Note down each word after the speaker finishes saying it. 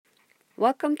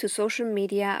Welcome to Social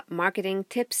Media Marketing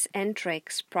Tips and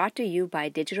Tricks, brought to you by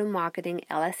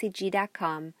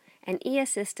digitalmarketinglscg.com and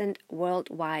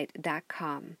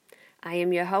eAssistantWorldwide.com. I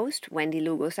am your host, Wendy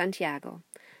Lugo Santiago.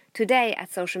 Today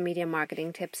at Social Media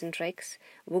Marketing Tips and Tricks,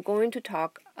 we're going to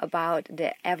talk about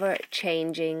the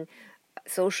ever-changing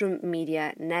social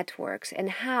media networks and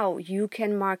how you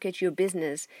can market your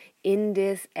business in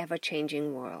this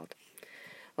ever-changing world.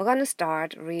 We're going to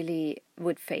start really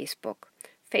with Facebook.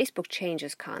 Facebook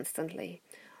changes constantly.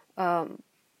 1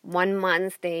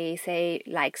 month they say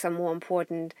likes are more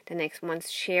important, the next month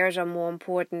shares are more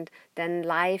important, then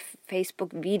live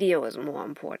Facebook video is more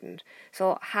important.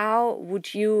 So how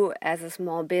would you as a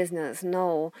small business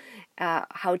know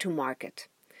how to market?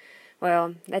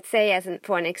 Well, let's say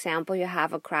for an example, you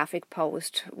have a graphic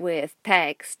post with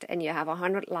text and you have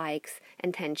 100 likes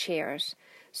and 10 shares.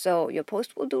 So your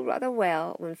post will do rather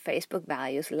well when Facebook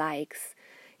values likes.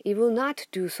 It will not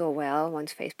do so well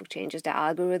once Facebook changes the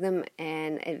algorithm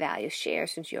and it values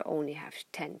shares, since you only have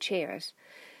 10 shares.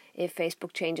 If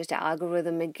Facebook changes the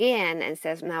algorithm again and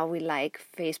says now we like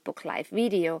Facebook live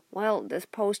video, well, this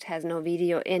post has no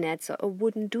video in it, so it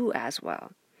wouldn't do as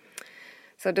well.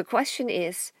 So the question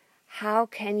is, how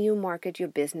can you market your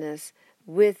business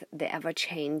with the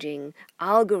ever-changing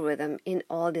algorithm in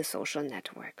all the social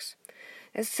networks?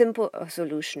 A simple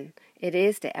solution. It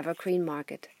is the evergreen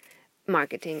marketing.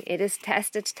 It is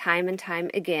tested time and time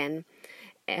again.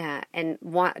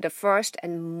 The first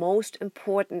and most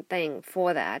important thing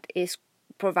for that is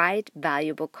provide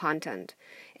valuable content.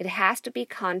 It has to be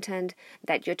content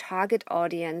that your target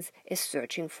audience is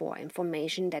searching for,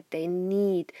 information that they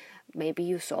need. Maybe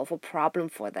you solve a problem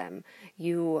for them.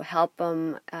 You help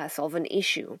them solve an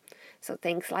issue. So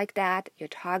things like that, your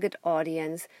target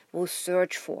audience will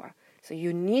search for. So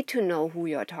you need to know who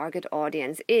your target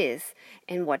audience is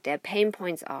and what their pain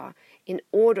points are in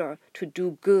order to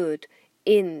do good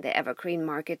in the evergreen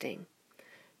marketing.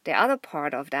 The other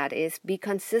part of that is be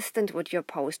consistent with your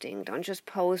posting. Don't just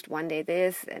post one day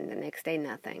this and the next day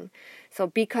nothing. So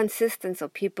be consistent so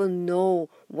people know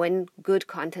when good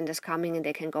content is coming and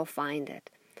they can go find it.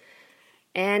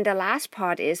 And the last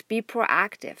part is be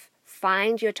proactive.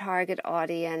 Find your target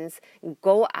audience,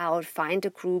 go out, find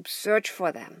a group, search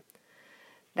for them.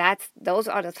 Those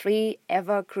are the 3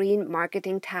 evergreen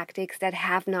marketing tactics that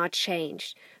have not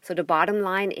changed. So the bottom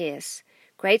line is,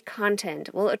 great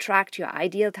content will attract your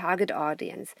ideal target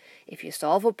audience if you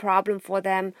solve a problem for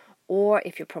them or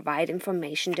if you provide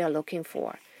information they're looking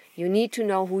for. You need to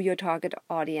know who your target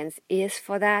audience is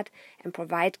for that and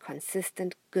provide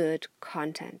consistent, good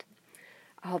content.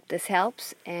 I hope this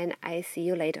helps, and I see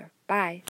you later. Bye.